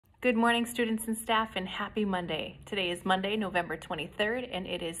Good morning, students and staff, and happy Monday. Today is Monday, November 23rd, and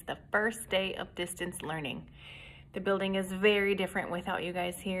it is the first day of distance learning. The building is very different without you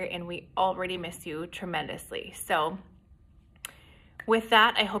guys here, and we already miss you tremendously. So with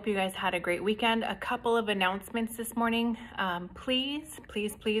that, I hope you guys had a great weekend. A couple of announcements this morning. Please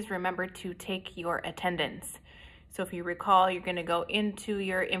remember to take your attendance. So if you recall, you're going to go into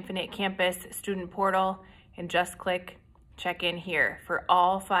your Infinite Campus student portal and just click check in here for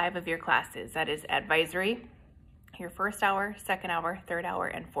all 5 of your classes. That is advisory, your first hour, second hour, third hour,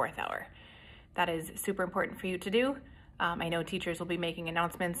 and fourth hour. That is super important for you to do. I know teachers will be making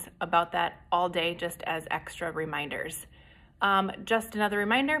announcements about that all day just as extra reminders. Just another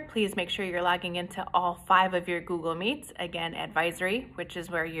reminder, please make sure you're logging into all 5 of your Google Meets. Again, advisory, which is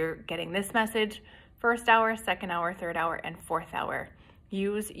where you're getting this message, first hour, second hour, third hour, and fourth hour.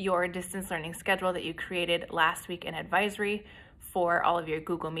 Use your distance learning schedule that you created last week in advisory for all of your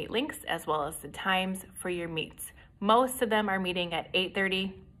Google Meet links, as well as the times for your meets. Most of them are meeting at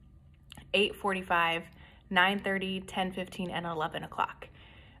 8:30, 8:45, 9:30, 10:15, and 11 o'clock.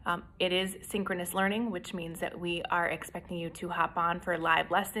 It is synchronous learning, which means that we are expecting you to hop on for live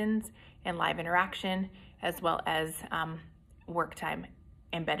lessons and live interaction, as well as work time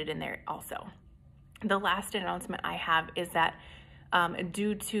embedded in there also. The last announcement I have is that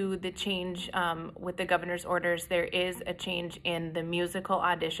due to the change with the governor's orders, there is a change in the musical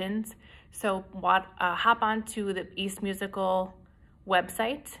auditions. So hop on to the East Musical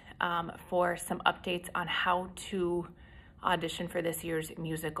website for some updates on how to audition for this year's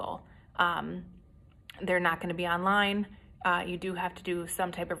musical. They're not going to be online. You do have to do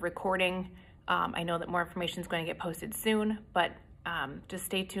some type of recording. I know that more information is going to get posted soon, but just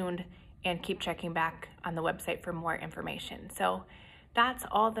stay tuned and keep checking back on the website for more information. So that's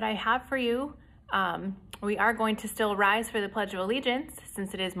all that I have for you. We are going to still rise for the Pledge of Allegiance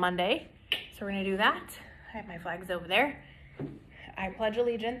since it is Monday. So we're gonna do that. I have my flags over there. I pledge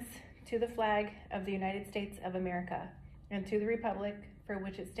allegiance to the flag of the United States of America and to the republic for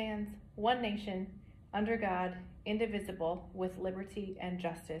which it stands, one nation, under God, indivisible, with liberty and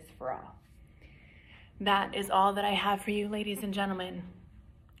justice for all. That is all that I have for you, ladies and gentlemen.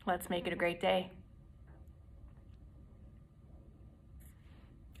 Let's make it a great day.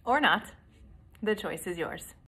 Or not. The choice is yours.